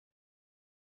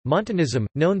Montanism,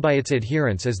 known by its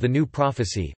adherents as the New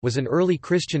Prophecy, was an early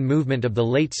Christian movement of the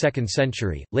late 2nd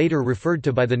century, later referred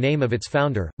to by the name of its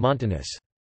founder, Montanus.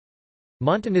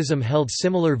 Montanism held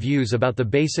similar views about the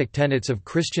basic tenets of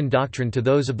Christian doctrine to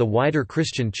those of the wider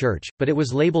Christian Church, but it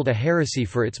was labeled a heresy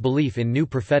for its belief in new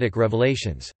prophetic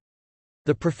revelations.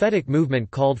 The prophetic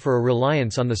movement called for a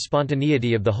reliance on the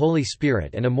spontaneity of the Holy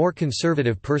Spirit and a more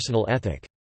conservative personal ethic.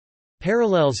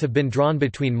 Parallels have been drawn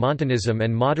between Montanism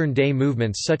and modern-day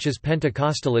movements such as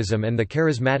Pentecostalism and the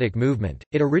Charismatic movement.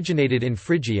 It originated in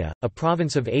Phrygia, a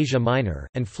province of Asia Minor,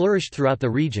 and flourished throughout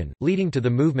the region, leading to the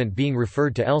movement being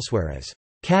referred to elsewhere as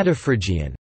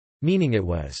Cataphrygian, meaning it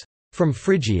was from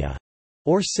Phrygia,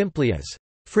 or simply as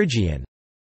Phrygian.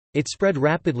 It spread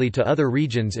rapidly to other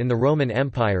regions in the Roman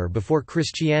Empire before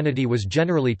Christianity was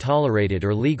generally tolerated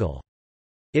or legal.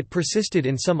 It persisted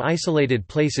in some isolated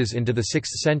places into the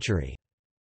 6th century.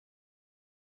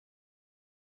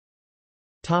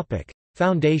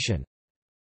 Foundation.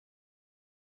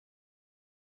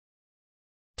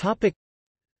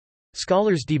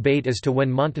 Scholars debate as to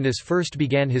when Montanus first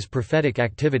began his prophetic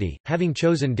activity, having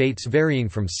chosen dates varying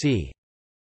from c.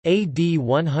 AD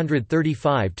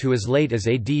 135 to as late as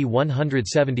AD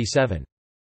 177.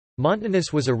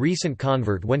 Montanus was a recent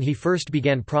convert when he first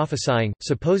began prophesying,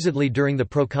 supposedly during the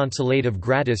proconsulate of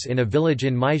Gratus in a village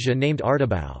in Mysia named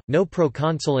Artabau. No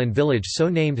proconsul and village so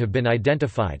named have been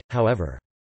identified, however.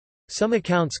 Some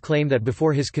accounts claim that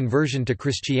before his conversion to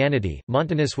Christianity,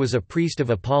 Montanus was a priest of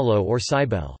Apollo or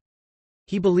Cybele.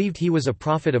 He believed he was a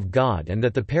prophet of God and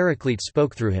that the Paraclete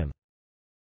spoke through him.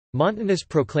 Montanus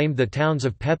proclaimed the towns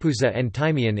of Pepuza and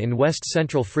Timian in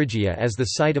west-central Phrygia as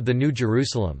the site of the New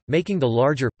Jerusalem, making the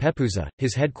larger, Pepuza,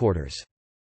 his headquarters.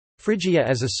 Phrygia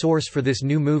as a source for this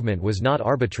new movement was not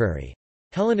arbitrary.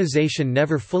 Hellenization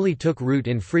never fully took root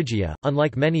in Phrygia,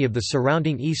 unlike many of the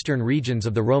surrounding eastern regions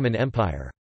of the Roman Empire.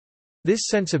 This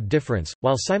sense of difference,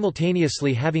 while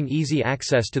simultaneously having easy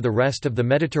access to the rest of the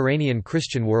Mediterranean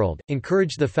Christian world,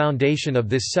 encouraged the foundation of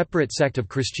this separate sect of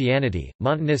Christianity.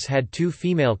 Montanus had two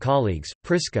female colleagues,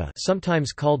 Prisca,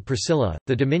 sometimes called Priscilla,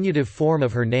 the diminutive form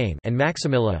of her name, and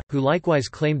Maximilla, who likewise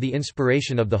claimed the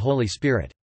inspiration of the Holy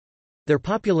Spirit. Their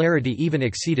popularity even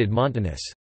exceeded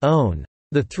Montanus' own.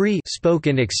 The three spoke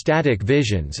in ecstatic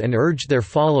visions and urged their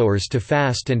followers to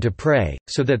fast and to pray,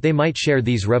 so that they might share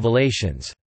these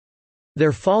revelations.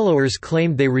 Their followers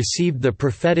claimed they received the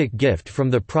prophetic gift from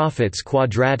the prophets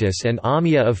Quadratus and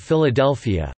Ammia of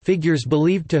Philadelphia, figures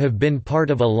believed to have been part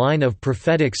of a line of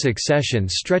prophetic succession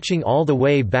stretching all the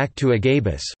way back to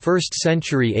Agabus, 1st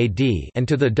century AD, and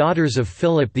to the daughters of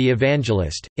Philip the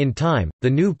Evangelist. In time, the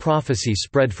new prophecy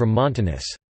spread from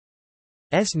Montanus'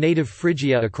 native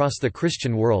Phrygia across the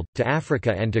Christian world, to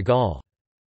Africa and to Gaul.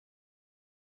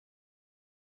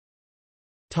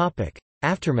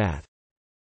 Aftermath.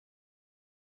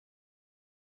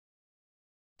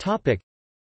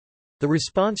 The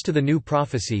response to the new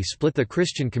prophecy split the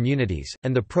Christian communities,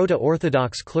 and the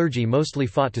proto-Orthodox clergy mostly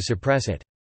fought to suppress it.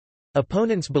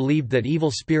 Opponents believed that evil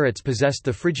spirits possessed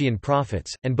the Phrygian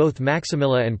prophets, and both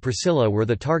Maximilla and Priscilla were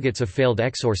the targets of failed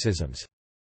exorcisms.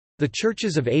 The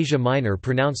churches of Asia Minor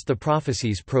pronounced the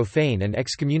prophecies profane and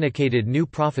excommunicated new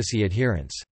prophecy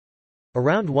adherents.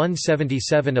 Around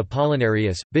 177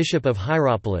 Apollinarius, bishop of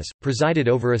Hierapolis, presided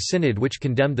over a synod which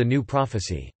condemned the new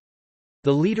prophecy.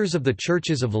 The leaders of the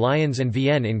churches of Lyons and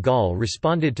Vienne in Gaul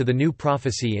responded to the new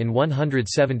prophecy in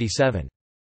 177.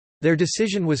 Their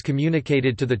decision was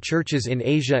communicated to the churches in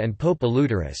Asia and Pope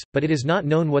Eleuterus, but it is not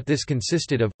known what this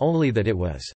consisted of, only that it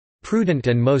was prudent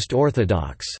and most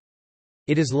orthodox.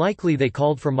 It is likely they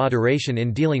called for moderation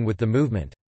in dealing with the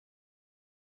movement.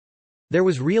 There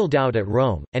was real doubt at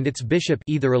Rome, and its bishop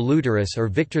either Eleuterus or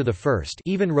Victor I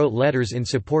even wrote letters in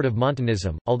support of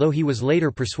Montanism, although he was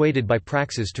later persuaded by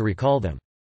Praxis to recall them.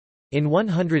 In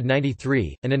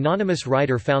 193, an anonymous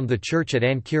writer found the church at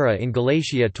Ancyra in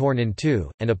Galatia torn in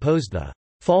two, and opposed the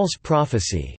false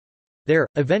prophecy there.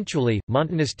 Eventually,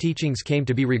 Montanus' teachings came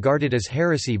to be regarded as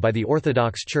heresy by the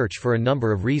Orthodox Church for a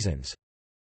number of reasons.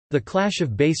 The clash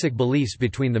of basic beliefs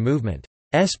between the movement's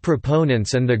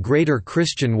proponents and the greater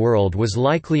Christian world was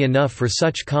likely enough for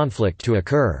such conflict to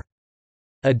occur.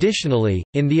 Additionally,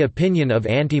 in the opinion of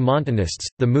anti-Montanists,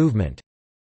 the movement's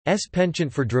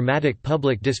penchant for dramatic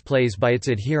public displays by its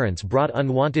adherents brought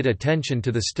unwanted attention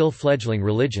to the still fledgling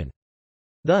religion.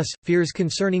 Thus, fears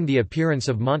concerning the appearance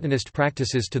of Montanist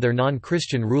practices to their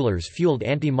non-Christian rulers fueled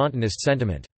anti-Montanist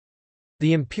sentiment.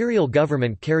 The imperial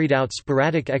government carried out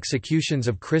sporadic executions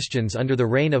of Christians under the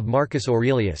reign of Marcus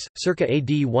Aurelius, circa AD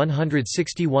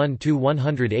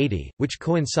 161–180, which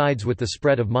coincides with the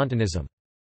spread of Montanism.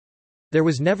 There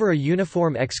was never a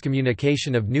uniform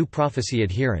excommunication of new prophecy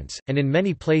adherents, and in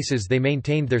many places they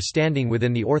maintained their standing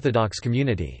within the Orthodox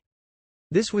community.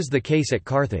 This was the case at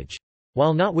Carthage.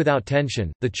 While not without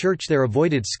tension, the Church there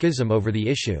avoided schism over the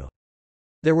issue.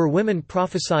 There were women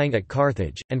prophesying at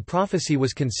Carthage, and prophecy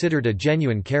was considered a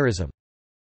genuine charism.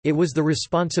 It was the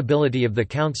responsibility of the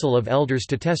Council of Elders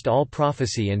to test all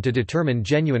prophecy and to determine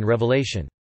genuine revelation.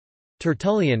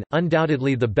 Tertullian,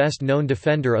 undoubtedly the best-known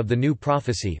defender of the new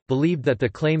prophecy, believed that the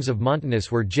claims of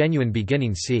Montanus were genuine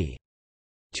beginning c.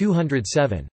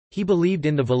 207. He believed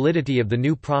in the validity of the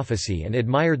new prophecy and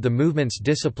admired the movement's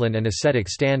discipline and ascetic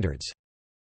standards.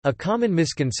 A common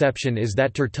misconception is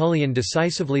that Tertullian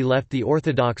decisively left the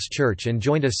Orthodox Church and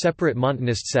joined a separate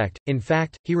Montanist sect. In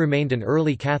fact, he remained an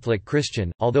early Catholic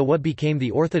Christian, although what became the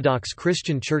Orthodox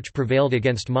Christian Church prevailed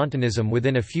against Montanism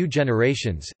within a few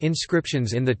generations.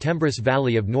 Inscriptions in the Tembris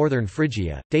Valley of northern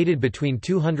Phrygia, dated between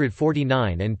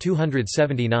 249 and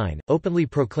 279, openly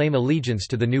proclaim allegiance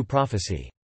to the new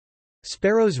prophecy.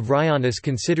 Speros Vryonis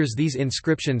considers these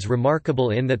inscriptions remarkable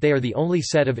in that they are the only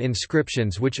set of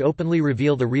inscriptions which openly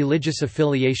reveal the religious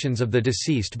affiliations of the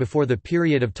deceased before the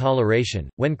period of toleration,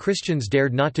 when Christians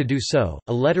dared not to do so.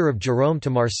 A letter of Jerome to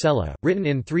Marcella, written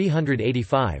in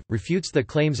 385, refutes the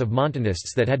claims of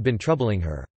Montanists that had been troubling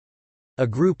her. A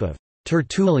group of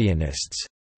Tertullianists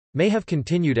may have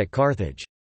continued at Carthage.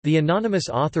 The anonymous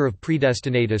author of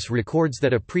Predestinatus records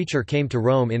that a preacher came to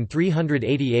Rome in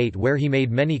 388 where he made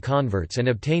many converts and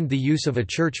obtained the use of a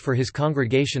church for his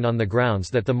congregation on the grounds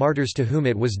that the martyrs to whom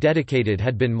it was dedicated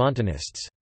had been Montanists.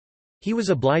 He was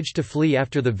obliged to flee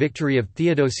after the victory of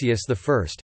Theodosius I.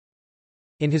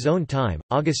 In his own time,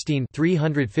 Augustine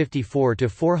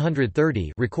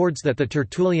 354–430 records that the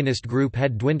Tertullianist group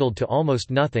had dwindled to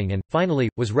almost nothing and, finally,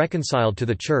 was reconciled to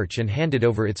the Church and handed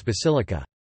over its basilica.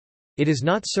 It is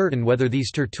not certain whether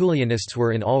these Tertullianists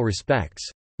were in all respects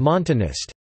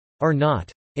Montanist or not.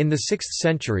 In the 6th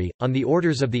century, on the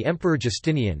orders of the Emperor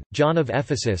Justinian, John of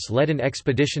Ephesus led an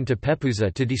expedition to Pepuza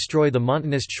to destroy the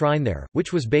Montanist shrine there,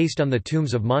 which was based on the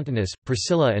tombs of Montanus,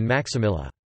 Priscilla and Maximilla.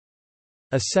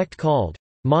 A sect called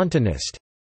Montanist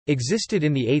existed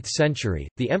in the 8th century.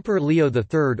 The Emperor Leo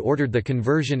III ordered the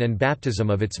conversion and baptism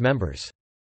of its members.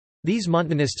 These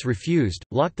Montanists refused,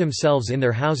 locked themselves in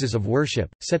their houses of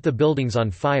worship, set the buildings on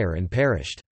fire and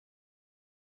perished.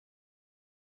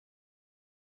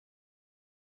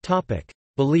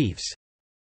 Beliefs.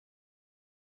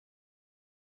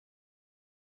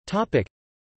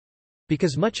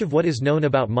 Because much of what is known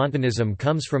about Montanism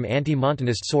comes from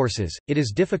anti-Montanist sources, it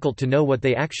is difficult to know what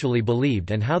they actually believed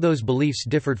and how those beliefs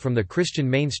differed from the Christian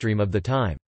mainstream of the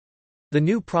time. The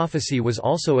new prophecy was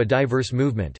also a diverse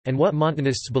movement, and what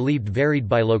Montanists believed varied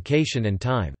by location and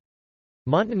time.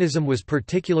 Montanism was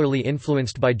particularly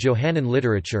influenced by Johannine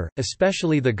literature,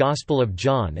 especially the Gospel of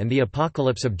John and the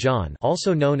Apocalypse of John,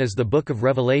 also known as the Book of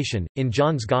Revelation. In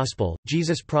John's Gospel,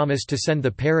 Jesus promised to send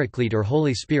the Paraclete or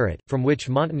Holy Spirit, from which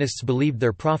Montanists believed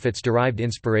their prophets derived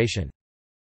inspiration.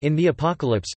 In the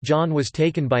Apocalypse, John was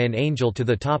taken by an angel to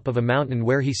the top of a mountain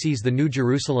where he sees the New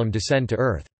Jerusalem descend to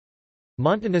earth.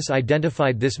 Montanus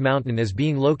identified this mountain as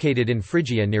being located in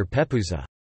Phrygia near Pepuza.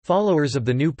 Followers of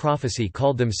the new prophecy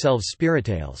called themselves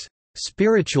spiritales,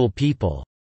 spiritual people,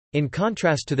 in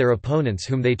contrast to their opponents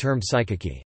whom they termed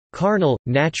psychiki, carnal,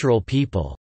 natural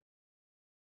people.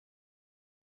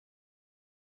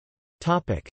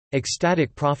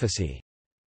 Ecstatic prophecy.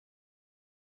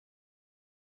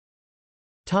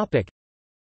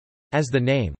 As the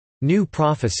name, new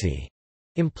prophecy,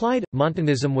 implied,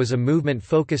 Montanism was a movement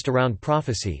focused around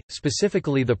prophecy,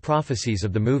 specifically the prophecies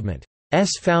of the movement's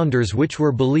founders which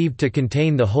were believed to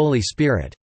contain the Holy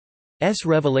Spirit's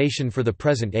revelation for the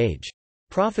present age.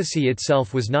 Prophecy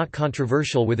itself was not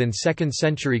controversial within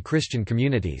 2nd-century Christian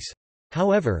communities.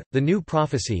 However, the new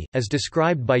prophecy, as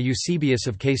described by Eusebius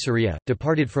of Caesarea,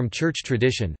 departed from church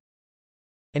tradition,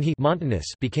 and he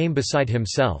Montanus became beside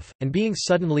himself, and being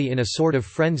suddenly in a sort of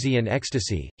frenzy and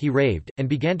ecstasy, he raved, and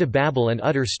began to babble and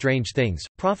utter strange things,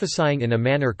 prophesying in a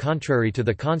manner contrary to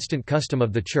the constant custom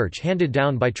of the Church handed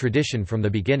down by tradition from the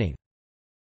beginning.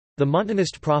 The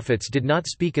Montanist prophets did not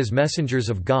speak as messengers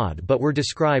of God but were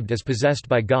described as possessed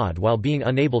by God while being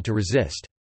unable to resist.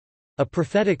 A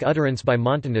prophetic utterance by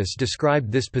Montanus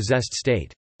described this possessed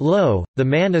state. "Lo, the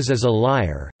man is as a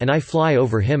lyre, and I fly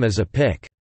over him as a pick.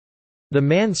 The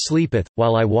man sleepeth,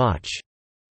 while I watch."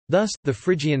 Thus, the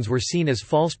Phrygians were seen as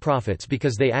false prophets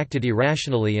because they acted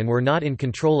irrationally and were not in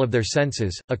control of their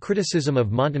senses. A criticism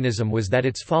of Montanism was that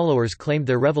its followers claimed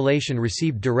their revelation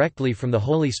received directly from the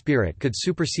Holy Spirit could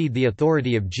supersede the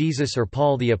authority of Jesus or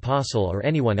Paul the Apostle or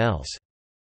anyone else.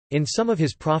 In some of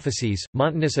his prophecies,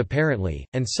 Montanus apparently,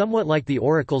 and somewhat like the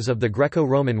oracles of the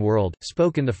Greco-Roman world,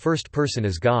 spoke in the first person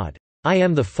as God. "I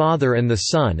am the Father and the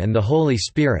Son and the Holy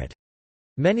Spirit."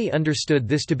 Many understood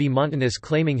this to be Montanus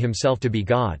claiming himself to be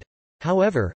God.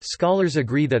 However, scholars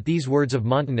agree that these words of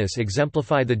Montanus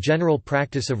exemplify the general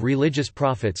practice of religious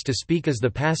prophets to speak as the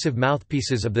passive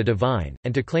mouthpieces of the divine,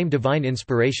 and to claim divine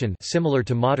inspiration similar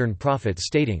to modern prophets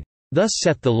stating, "Thus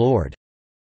saith the Lord."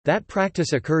 That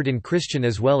practice occurred in Christian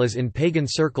as well as in pagan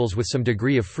circles with some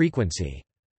degree of frequency.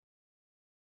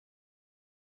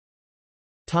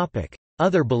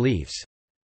 Other beliefs.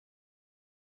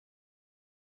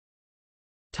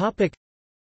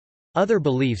 Other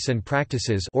beliefs and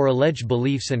practices or alleged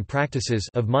beliefs and practices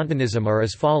of Montanism are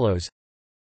as follows.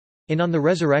 In On the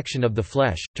Resurrection of the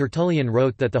Flesh, Tertullian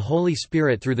wrote that the Holy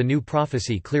Spirit through the new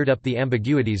prophecy cleared up the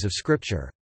ambiguities of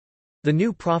Scripture. The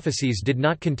new prophecies did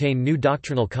not contain new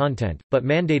doctrinal content, but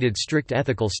mandated strict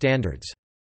ethical standards.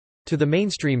 To the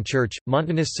mainstream church,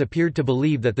 Montanists appeared to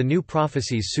believe that the new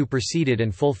prophecies superseded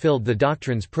and fulfilled the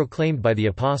doctrines proclaimed by the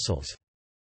apostles.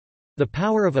 The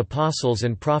power of apostles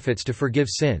and prophets to forgive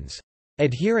sins.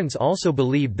 Adherents also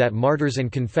believed that martyrs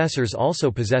and confessors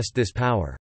also possessed this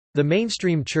power. The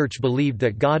mainstream church believed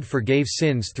that God forgave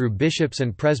sins through bishops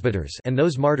and presbyters and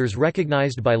those martyrs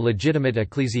recognized by legitimate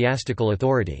ecclesiastical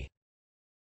authority.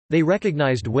 They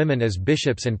recognized women as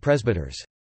bishops and presbyters.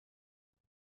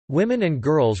 Women and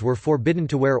girls were forbidden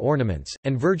to wear ornaments,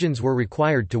 and virgins were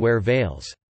required to wear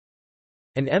veils.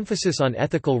 An emphasis on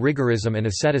ethical rigorism and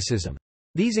asceticism.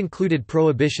 These included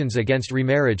prohibitions against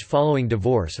remarriage following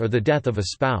divorce or the death of a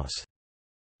spouse.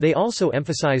 They also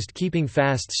emphasized keeping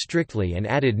fasts strictly and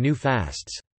added new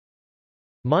fasts.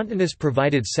 Montanus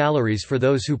provided salaries for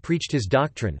those who preached his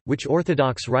doctrine, which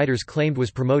Orthodox writers claimed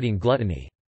was promoting gluttony.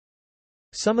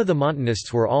 Some of the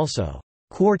Montanists were also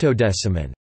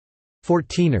quartodeciman,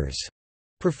 14ers,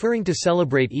 preferring to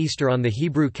celebrate Easter on the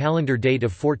Hebrew calendar date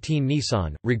of 14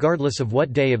 Nisan, regardless of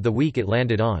what day of the week it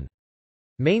landed on.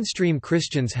 Mainstream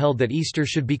Christians held that Easter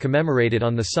should be commemorated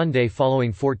on the Sunday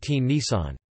following 14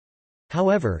 Nisan.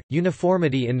 However,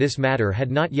 uniformity in this matter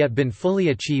had not yet been fully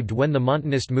achieved when the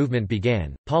Montanist movement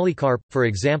began. Polycarp, for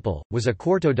example, was a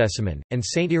quartodeciman, and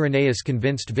Saint Irenaeus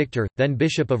convinced Victor, then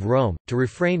Bishop of Rome, to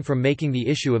refrain from making the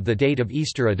issue of the date of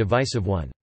Easter a divisive one.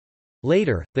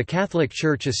 Later, the Catholic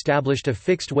Church established a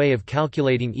fixed way of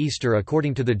calculating Easter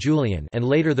according to the Julian and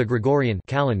later the Gregorian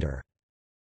calendar.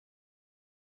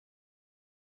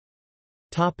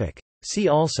 See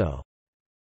also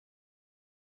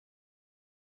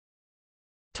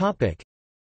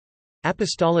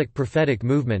Apostolic prophetic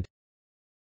movement,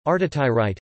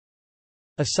 Artotyrite,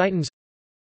 Ascitans,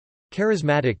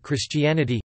 Charismatic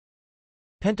Christianity,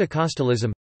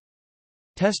 Pentecostalism,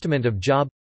 Testament of Job,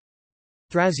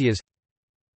 Thrasias.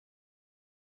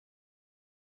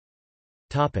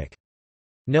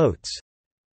 Notes.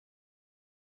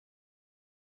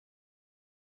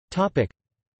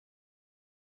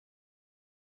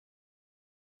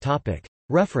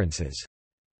 References.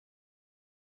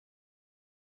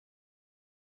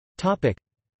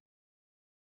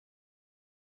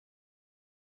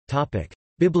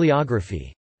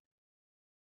 Bibliography.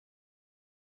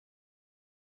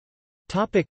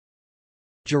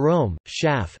 Jerome,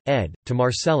 Schaff, ed. To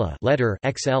Marcella letter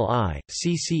XLI,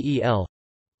 CCEL.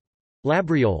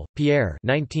 Labriole, Pierre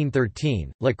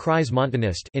 1913, La crise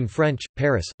montaniste in French,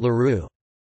 Paris, Leroux.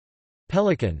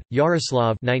 Pelican,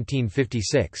 Yaroslav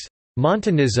 1956.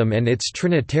 Montanism and its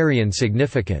Trinitarian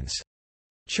Significance.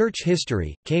 Church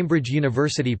History, Cambridge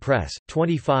University Press,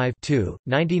 25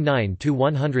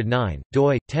 99–109,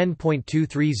 doi,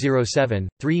 10.2307,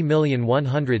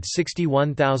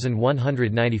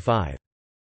 3161195.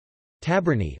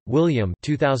 Taberny, William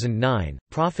 2009,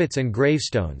 Prophets and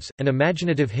Gravestones, An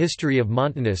Imaginative History of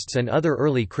Montanists and Other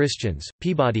Early Christians,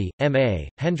 Peabody, M.A.,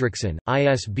 Hendrickson,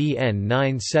 ISBN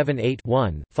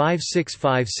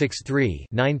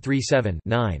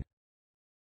 978-1-56563-937-9.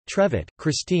 Trevitt,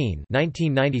 Christine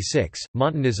 1996,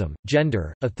 Montanism,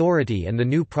 Gender, Authority and the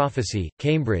New Prophecy,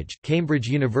 Cambridge, Cambridge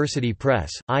University Press,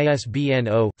 ISBN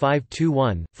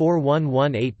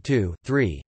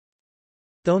 0-521-41182-3.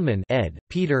 Thoneman, ed.,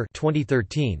 Peter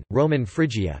 2013, Roman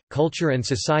Phrygia, Culture and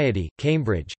Society,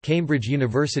 Cambridge, Cambridge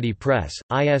University Press,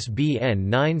 ISBN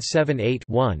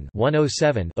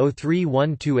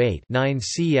 978-1-107-03128-9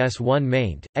 CS1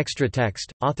 maint, extra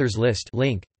text, authors list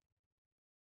link.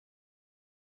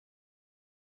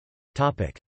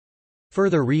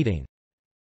 Further reading.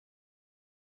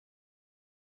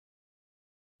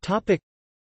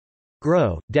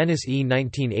 Groh, Dennis E.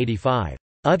 1985.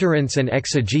 Utterance and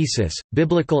Exegesis,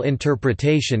 Biblical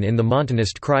Interpretation in the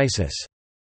Montanist Crisis.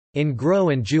 In Grow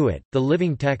and Jewett, The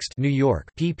Living Text, New York,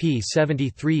 pp.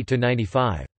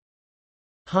 73–95.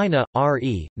 Heine, R.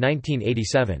 E.,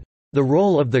 1987. The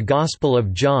Role of the Gospel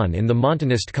of John in the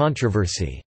Montanist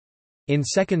Controversy. In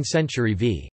 2nd Century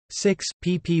v. 6,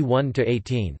 pp.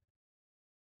 1–18.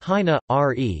 Heine,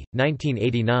 R. E.,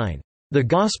 1989. The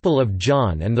Gospel of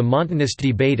John and the Montanist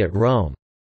Debate at Rome.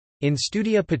 In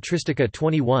Studia Patristica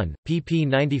 21, pp.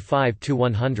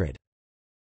 95–100.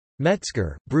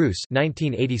 Metzger, Bruce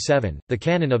 1987, The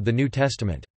Canon of the New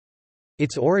Testament.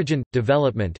 Its Origin,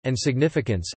 Development, and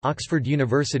Significance, Oxford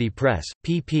University Press,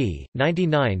 pp.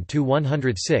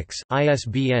 99–106,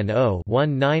 ISBN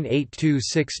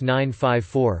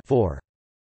 0-19826954-4.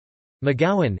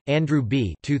 McGowan, Andrew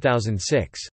B.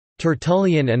 2006.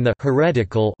 Tertullian and the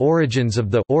heretical origins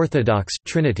of the Orthodox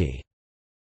Trinity.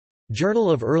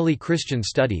 Journal of Early Christian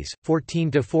Studies,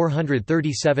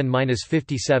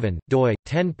 14–437–57, doi,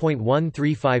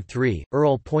 10.1353,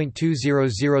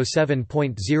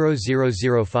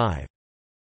 Earl.2007.0005.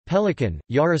 Pelikan,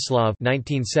 Yaroslav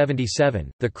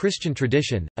 1977, The Christian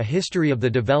Tradition, A History of the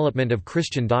Development of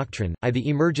Christian Doctrine, I. The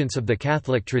Emergence of the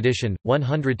Catholic Tradition,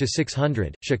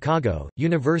 100–600, Chicago,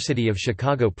 University of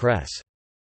Chicago Press.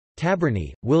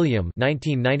 Taberny, William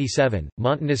 1997,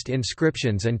 Montanist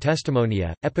Inscriptions and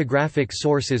Testimonia, Epigraphic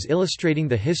Sources Illustrating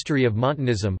the History of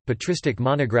Montanism, Patristic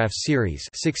Monographs Series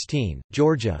 16,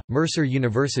 Georgia, Mercer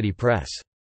University Press.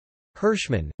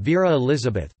 Hirschman, Vera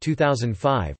Elizabeth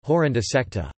 2005, Horrenda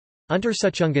Secta.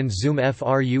 Untersuchungen zum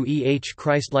Frueh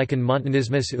Christlichen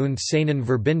Montanismus und seinen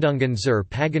Verbindungen zur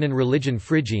paganen Religion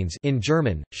Phrygiens in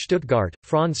German, Stuttgart,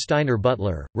 Franz Steiner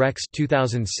Butler, Rex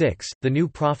 2006, The New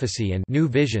Prophecy and New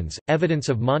Visions, Evidence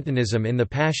of Montanism in the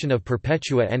Passion of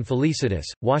Perpetua and Felicitas,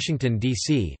 Washington,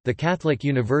 D.C., The Catholic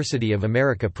University of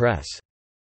America Press.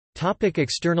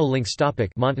 External links.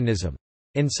 Montanism.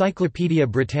 Encyclopædia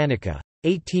Britannica.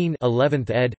 18 11th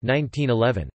ed.,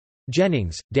 1911.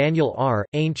 Jennings, Daniel R.,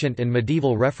 Ancient and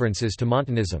Medieval References to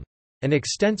Montanism. An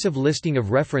extensive listing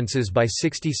of references by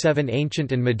 67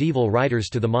 ancient and medieval writers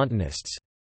to the Montanists.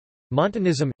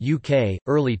 Montanism, UK,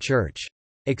 Early Church.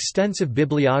 Extensive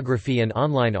bibliography and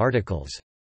online articles.